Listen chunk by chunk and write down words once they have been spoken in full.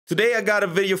Today I got a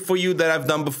video for you that I've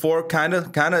done before, kinda.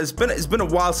 It's been a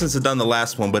while since I've done the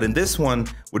last one, but in this one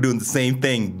we're doing the same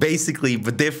thing, basically,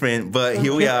 but different. But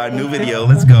here we are, new video.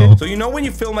 Let's go. So you know when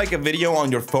you film like a video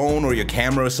on your phone or your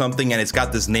camera or something, and it's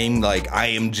got this name like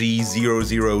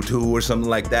IMG002 or something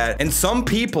like that, and some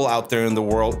people out there in the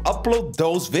world upload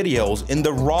those videos in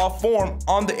the raw form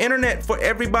on the internet for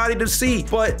everybody to see,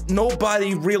 but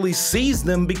nobody really sees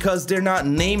them because they're not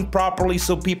named properly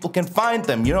so people can find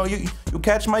them. You know, you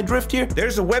catch my drift here?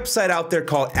 There's a website out there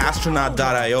called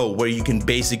astronaut.io where you can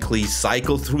basically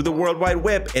cycle through the World Wide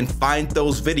Web and find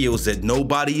those videos that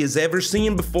nobody has ever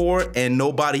seen before and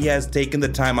nobody has taken the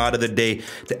time out of the day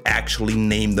to actually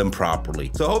name them properly.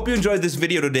 So I hope you enjoyed this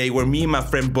video today where me and my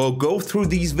friend Bo go through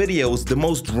these videos, the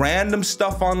most random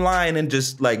stuff online, and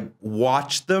just like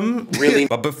watch them. Really?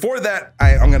 But before that,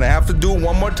 I'm gonna have to do it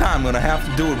one more time. I'm gonna have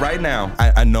to do it right now.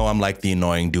 I know I'm like the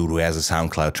annoying dude who has a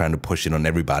SoundCloud trying to push it on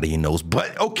everybody he knows,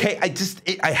 but okay,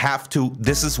 I have to.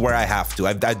 This is where I have to.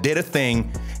 I did a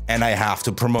thing and I have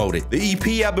to promote it. The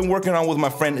EP I've been working on with my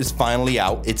friend is finally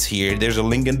out. It's here. There's a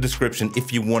link in the description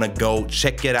if you want to go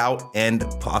check it out and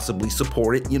possibly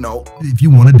support it, you know, if you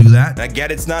want to do that. And I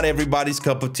get it's not everybody's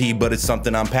cup of tea, but it's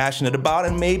something I'm passionate about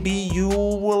and maybe you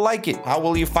will like it. How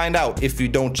will you find out if you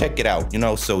don't check it out? You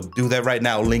know, so do that right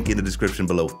now. Link in the description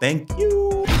below. Thank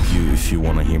you. If you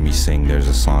want to hear me sing, there's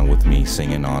a song with me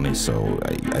singing on it, so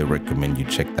I recommend you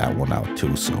check that one out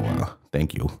too. So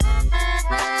thank you.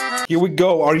 Here we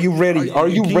go. Are you ready? Are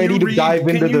you ready to dive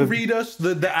into the... Can you read us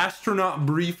the astronaut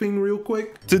briefing real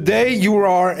quick? Today you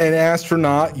are an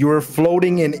astronaut. You are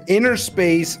floating in inner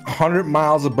space 100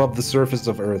 miles above the surface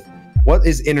of Earth. What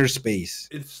is inner space?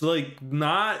 It's like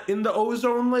not in the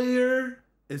ozone layer.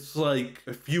 It's like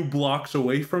a few blocks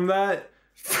away from that.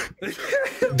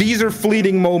 These are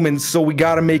fleeting moments, so we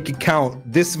gotta make it count.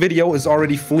 This video is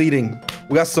already fleeting.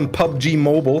 We got some PUBG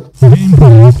Mobile.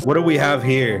 What do we have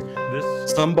here?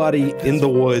 Somebody in the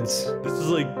woods. This is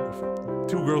like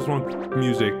Two Girls One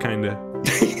Music, kinda.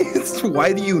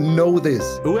 Why do you know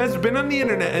this? Who has been on the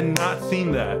internet and not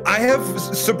seen that? I have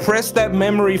suppressed that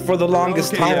memory for the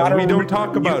longest time. Yeah, we don't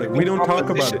talk about it. We don't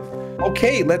talk about it.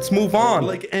 Okay, let's move on.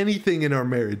 Like anything in our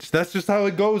marriage. That's just how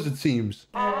it goes, it seems.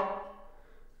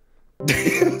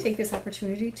 Take this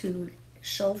opportunity to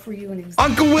show for you an example.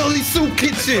 Uncle Willie's Soup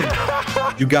Kitchen.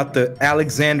 You got the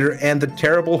Alexander and the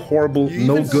terrible, horrible,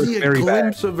 no good, very bad.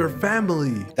 Glimpse of her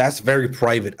family. That's very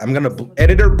private. I'm gonna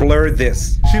editor blur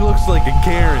this. She looks like a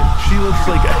Karen. She looks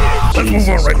like a... Let's move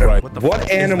on right now. What, what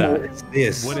animal is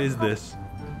this? What is this?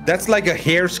 That's like a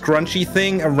hair scrunchy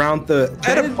thing around the... Is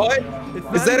that a butt?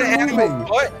 Is that an animal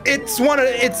butt? It's one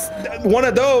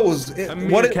of those. A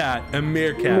meerkat. A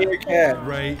meerkat. Meerkat.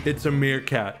 Right. It's a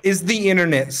meerkat. Is the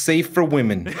internet safe for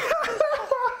women?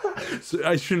 So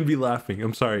I shouldn't be laughing.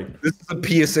 I'm sorry. This is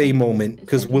a PSA moment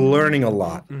because we're learning a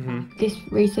lot. This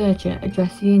researcher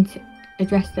addressed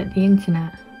that the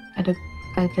internet had a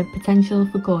potential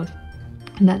for good,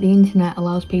 and that the internet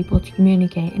allows people to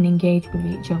communicate and engage with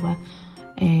each other.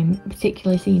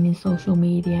 Particularly seen in social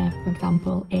media, for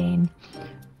example, in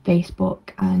Facebook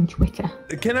and Twitter.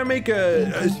 Can I make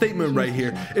a statement right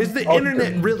here? Is the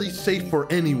internet really safe for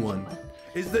anyone?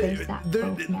 Is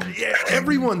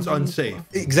everyone's unsafe?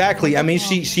 Exactly. I mean,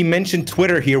 she mentioned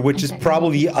Twitter here, which is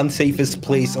probably the unsafest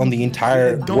place on the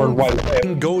entire World Wide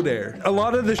Web. Go there. A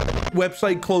lot of the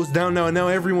website closed down now, and now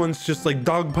everyone's just like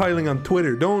dogpiling on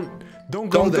Twitter. Don't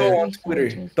go there. Don't go on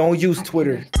Twitter. Don't use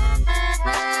Twitter.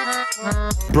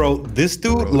 Bro, this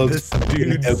dude looks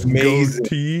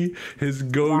amazing. His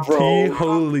goatee,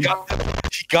 holy.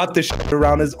 He got the shit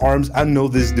around his arms. I know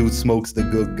this dude smokes the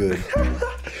good.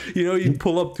 You know, you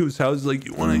pull up to his house, like,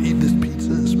 you want to eat this pizza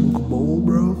and smoke a bowl,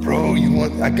 bro? Bro,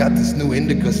 I got this new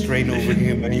indica strain over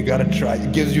here, man. You gotta try.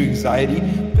 It gives you anxiety.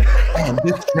 Man,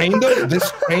 this strain, though, this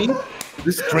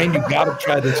strain, you gotta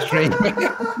try this strain.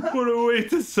 What a way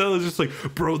to sell it. Just like,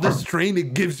 bro, this strain,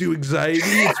 it gives you anxiety.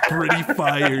 It's pretty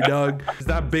fire, dog. Is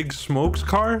that Big Smoke's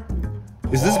car?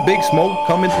 Is this Big Smoke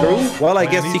coming through? Well, I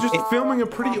guess he's just filming a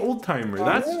pretty old timer.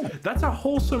 That's a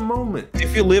wholesome moment.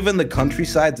 If you live in the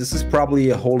countryside, this is probably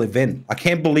a whole event. I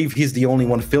can't believe he's the only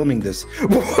one filming this.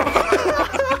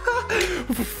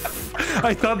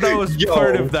 I thought that was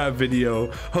part of that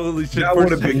video. Holy shit. That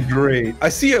would have been great. I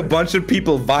see a bunch of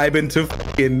people vibing to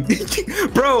fucking...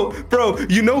 Bro,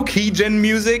 you know keygen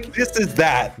music? This is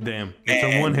that. Damn. It's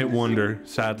a one-hit wonder,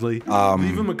 sadly.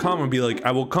 Leave him a comment and be like, I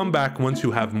will come back once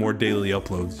you have more daily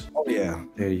uploads. Oh, yeah.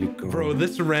 There you go. Bro,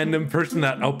 this random person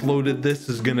that uploaded this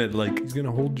is gonna, like, he's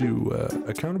gonna hold you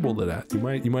accountable to that. You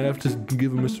might have to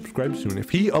give him a subscribe soon.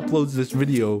 If he uploads this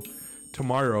video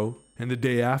tomorrow and the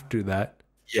day after that,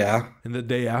 Yeah, And the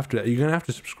day after that, you're gonna have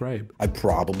to subscribe. I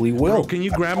probably Bro, will. can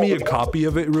you grab me a copy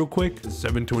of it real quick?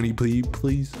 720p,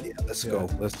 please. Yeah, let's go.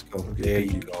 Let's go. There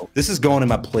you go. This is going in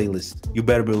my playlist. You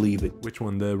better believe it. Which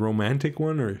one? The romantic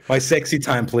one or? My sexy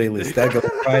time playlist. That goes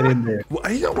right in there.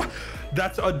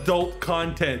 That's adult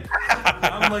content.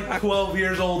 I'm like 12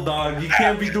 years old, dog. You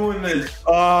can't be doing this.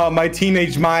 Oh, my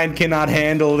teenage mind cannot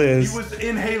handle this. He was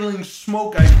inhaling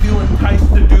smoke. I feel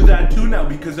enticed to do that too now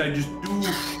because I just do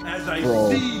as I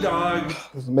see, dog.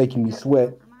 This is making me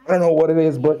sweat. I don't know what it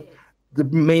is, but the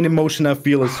main emotion I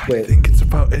feel is I sweat. think it's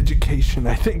about education.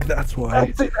 I think that's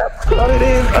why. That's what it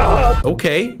is.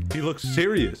 Okay. He looks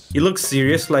serious. He looks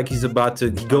serious, like he's about to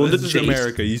go into the This is chase.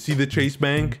 America. You see the Chase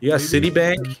Bank? Yeah, maybe?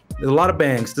 Citibank. There's a lot of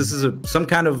banks. This is some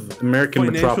kind of American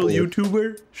Financial metropolis.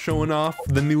 YouTuber showing off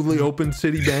the newly opened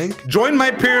Citibank. Join my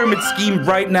pyramid scheme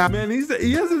right now. Man,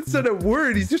 he hasn't said a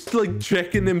word. He's just like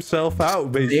checking himself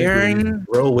out, basically. Staring,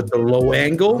 bro, with the low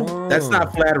angle. Oh. That's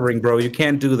not flattering, bro. You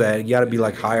can't do that. You gotta be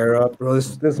like higher up. Bro,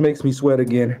 this makes me sweat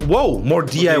again. Whoa, more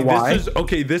DIY.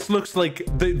 Okay, this looks like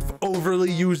the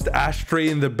overly used ashtray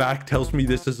in the back tells me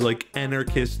this is like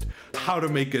anarchist how to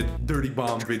make a dirty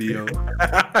bomb video.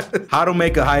 How to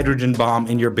make a hydrogen bomb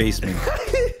in your basement.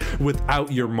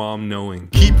 Without your mom knowing.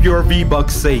 Keep your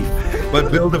V-Bucks safe,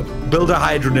 but build a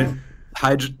hydrogen.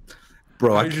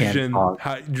 Bro, I can't talk.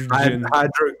 Hydrogen.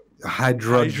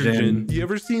 Hydrogen. You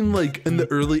ever seen like in the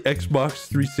early Xbox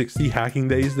 360 hacking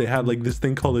days, they had like this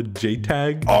thing called a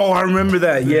JTAG? Oh, I remember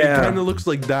that. It Yeah. kind of looks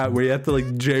like that, where you have to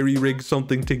like jerry rig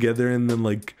something together and then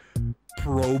like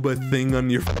probe a thing on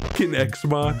your fucking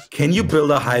Xbox. Can you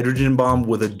build a hydrogen bomb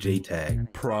with a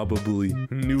JTAG? Probably.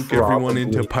 Nuke everyone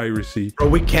into piracy. Bro,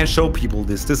 we can't show people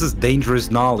this. This is dangerous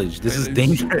knowledge. This is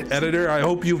dangerous. Editor, I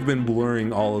hope you've been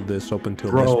blurring all of this up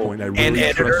until this Bro, point. I really and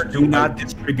editor, trust do you. not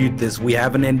distribute this. We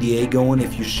have an NDA going.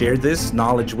 If you share this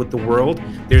knowledge with the world,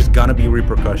 there's gonna be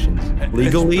repercussions.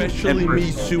 Legally. Especially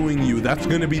me suing you. That's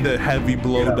gonna be the heavy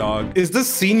blow, dog. Is this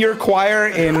senior choir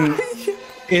in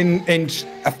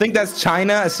I think that's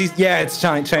China? Yeah, it's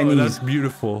Chinese. Oh, that's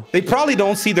beautiful. They probably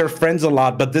don't see their friends a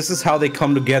lot, but this is how they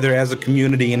come together as a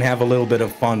community and have a little bit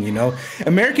of fun, you know?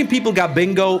 American people got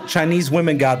bingo, Chinese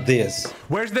women got this.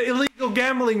 Where's the illegal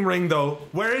gambling ring, though?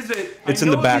 Where is it? It's in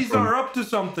the back These room. are up to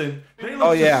something. They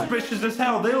look suspicious as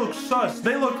hell. They look sus.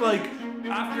 They look like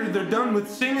after they're done with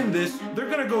singing this, they're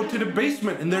gonna go to the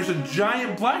basement and there's a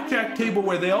giant blackjack table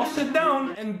where they all sit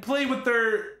down and play with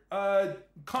their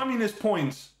communist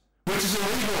points. Which is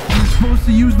illegal. You're supposed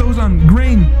to use those on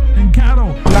grain and cattle.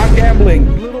 Not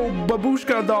gambling. Little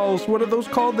babushka dolls. What are those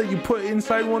called that you put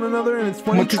inside one another? And it's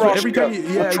funny because every time you,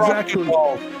 yeah, exactly.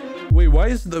 Wait, why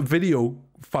is the video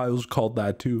files called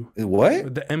that too?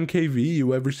 What? The MKV,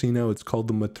 you ever seen how it's called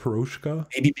the Matroshka?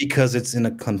 Maybe because it's in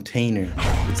a container.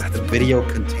 It's the video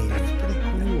container. That's pretty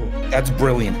cool. That's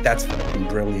brilliant. That's fucking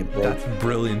brilliant, bro. That's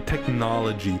brilliant.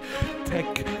 Technology.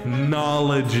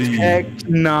 Technology.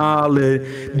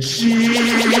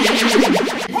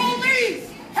 Police!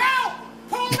 Help!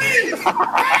 Police!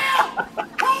 Help!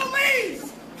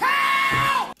 Police!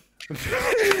 Help!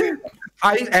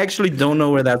 I actually don't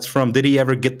know where that's from. Did he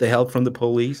ever get the help from the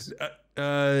police?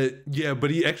 Yeah,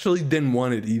 but he actually didn't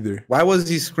want it either. Why was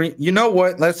he screaming? You know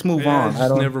what? Let's move on. I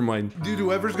don't. Never mind. Dude,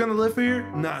 whoever's gonna live here,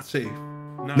 not safe.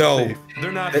 Not No. safe.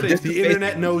 They're not safe. This The is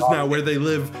internet knows now where they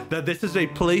live, that this is a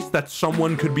place that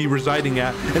someone could be residing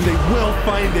at, and they will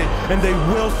find it, and they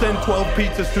will send 12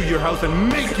 pizzas to your house and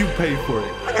make you pay for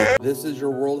it. This is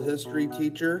your world history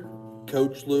teacher,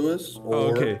 Coach Lewis. Or,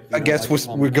 Okay. I guess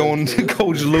we're going to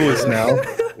Coach Lewis now.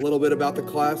 A little bit about the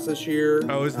class this year.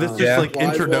 Oh, is this just Yeah. like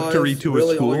introductory to a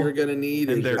really school? all you're gonna need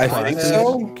And is their your I think iPad.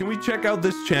 so. Can we check out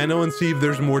this channel and see if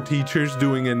there's more teachers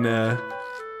doing an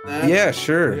Yeah,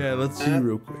 sure. yeah, let's see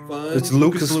real quick. Fun. It's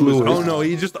Lucas Lewis. Oh no,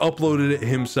 he just uploaded it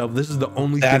himself. This is the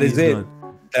only That thing is he's it. done.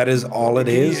 That is all it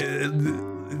is.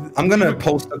 I'm gonna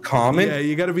post a comment. Yeah,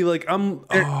 you gotta be like, oh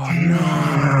no.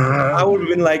 I would have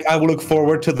been like, I look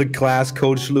forward to the class,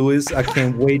 Coach Lewis. I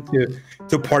can't wait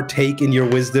to partake in your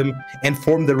wisdom and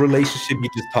form the relationship you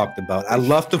just talked about. I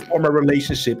love to form a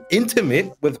relationship,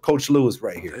 intimate, with Coach Lewis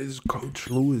right here. His Coach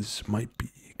Lewis might be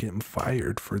getting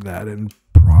fired for that and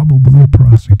probably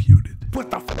prosecuted. What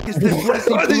the fuck is this? What is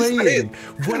he What is playing?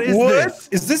 this? What is What? this?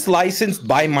 Is this licensed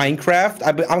by Minecraft?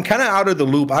 I'm kind of out of the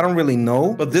loop. I don't really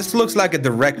know, but this looks like a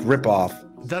direct ripoff.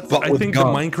 That's but I with think guns.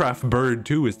 the Minecraft bird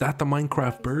too. Is that the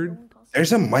Minecraft bird?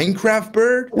 There's a Minecraft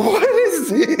bird? What is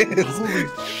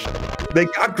this? They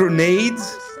got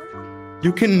grenades?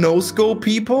 You can no-scope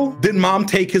people? Did mom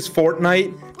take his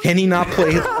Fortnite? Can he not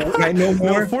play his Fortnite no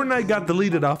more? No, Fortnite got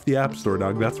deleted off the App Store,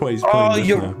 dog. That's why he's playing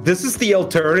this now. This is the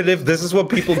alternative. This is what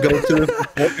people go to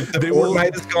if the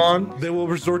Fortnite is gone. They will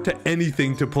resort to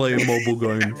anything to play a mobile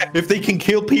game. If they can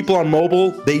kill people on mobile,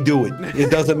 they do it.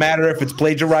 It doesn't matter if it's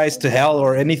plagiarized to hell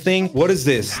or anything. What is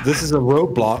this? This is a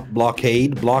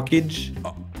roadblockage.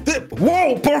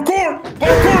 Whoa, parkour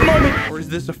moment. Or is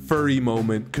this a furry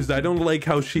moment? Because I don't like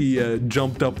how she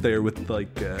jumped up there with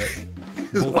like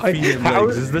both feet and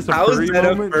legs. Is this a furry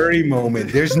moment? A furry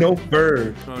moment? There's no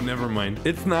fur. Oh, never mind.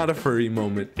 It's not a furry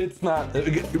moment. It's not.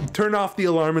 Turn off the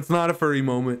alarm. It's not a furry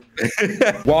moment.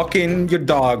 Walking your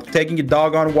dog, taking your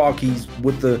dog on walkies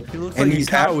with the. He looks like a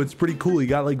cow. It's pretty cool. He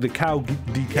got like the cow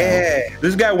decal. Yeah,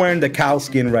 this guy wearing the cow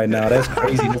skin right now. That's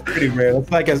crazy. That's pretty rare.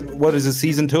 That's like what is it?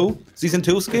 Season 2? Season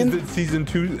 2 skin? Season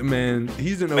 2, man.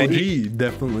 He's an OG,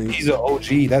 definitely. He's an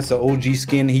OG. That's the OG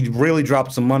skin. He really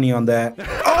dropped some money on that.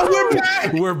 Oh, we're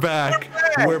back! We're back.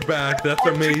 We're back. That's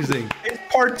amazing. It's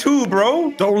part 2,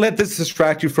 bro. Don't let this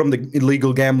distract you from the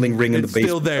illegal gambling ring in the basement. It's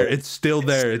still there. It's still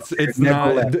there. It's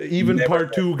not. Even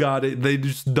part 2 got it. They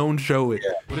just don't show it.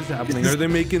 Yeah. What is happening? Are they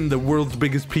making the world's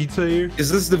biggest pizza here? Is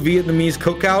this the Vietnamese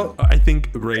cookout? I think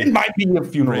Ray. It might be a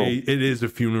funeral. Ray, it is a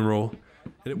funeral.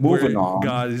 Moving on.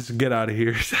 Guys, get out of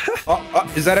here.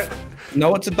 Is that it?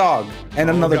 No, it's a dog. And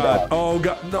another dog. Oh,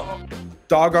 God. No.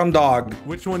 Dog on dog.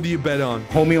 Which one do you bet on?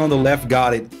 Homie on the left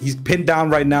got it. He's pinned down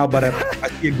right now, but I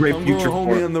see a great future for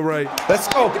homie him. on the right. Let's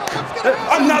go.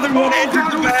 Another one.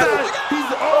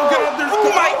 Oh, God. There's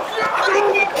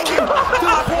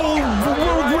the whole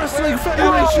World Wrestling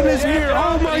Federation is here.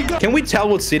 Oh, my God. Can we tell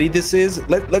what city this is?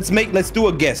 Let's do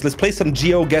a guess. Let's play some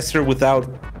GeoGuessr without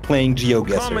playing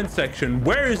GeoGuessr. Comment section.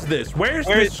 Where is this? Where's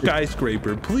this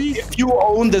skyscraper? Please. If you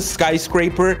own the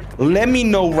skyscraper, let me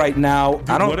know right now.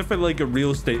 Dude, what if like a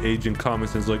real estate agent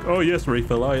comments and is like, oh yes,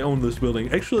 RayFella, I own this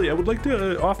building. Actually, I would like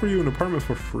to offer you an apartment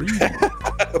for free.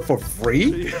 For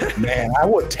free? Man, I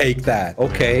would take that.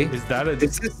 Okay. Is that a?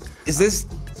 Is this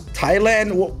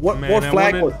Thailand? What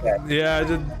flag was that? Yeah.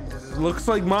 It looks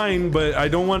like mine, but I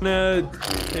don't want to.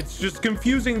 It's just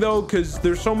confusing though, because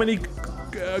there's so many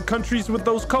countries with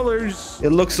those colors. It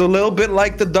looks a little bit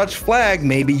like the Dutch flag.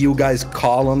 Maybe you guys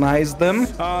colonized them.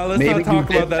 Let's not talk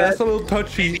about that. That's a little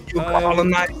touchy. Maybe you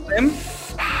colonized them.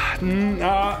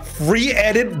 Free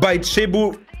edit by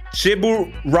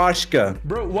Chiburashka.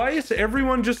 Bro, why is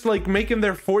everyone just like making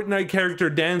their Fortnite character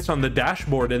dance on the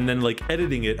dashboard and then like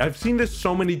editing it? I've seen this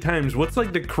so many times. What's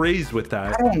like the craze with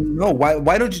that? I don't know.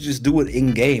 Why don't you just do it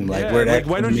in game? Like yeah, like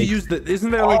why don't you use the?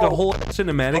 Isn't there like a whole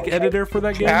cinematic editor for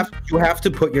that game? You have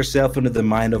to put yourself into the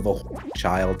mind of a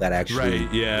child that actually.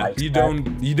 Right. Yeah.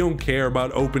 You don't care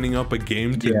about opening up a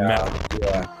game to map.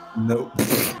 Yeah. No.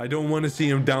 I don't want to see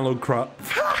him download crop.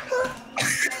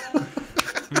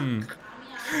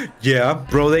 Yeah,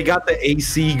 bro, they got the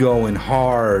AC going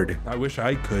hard. I wish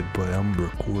I could, but I'm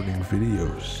recording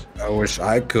videos. I wish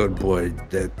I could, but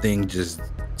that thing just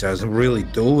doesn't really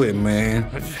do it, man.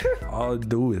 All it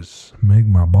do is make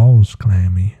my balls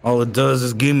clammy. All it does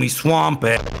is give me swamp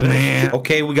at, man.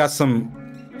 Okay, we got some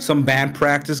band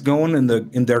practice going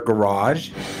in their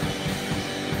garage.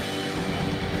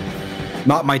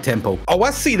 Not my tempo. Oh,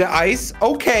 I see the ice.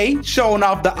 Okay, showing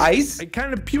off the ice. It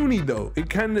kind of puny though.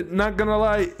 It kind of, not gonna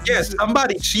lie. Yeah,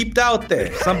 somebody cheaped out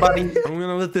there. Somebody. I'm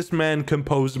gonna let this man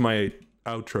compose my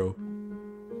outro.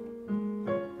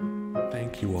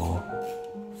 Thank you all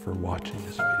for watching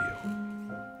this video.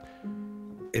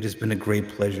 It has been a great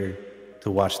pleasure to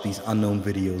watch these unknown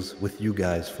videos with you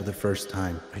guys for the first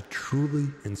time. I truly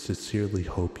and sincerely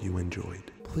hope you enjoyed.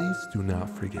 Please do not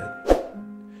forget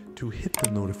to hit the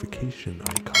notification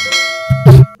icon.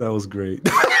 That was great.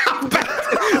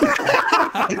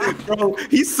 Bro,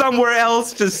 he's somewhere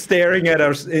else just staring at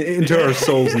us into our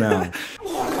souls now.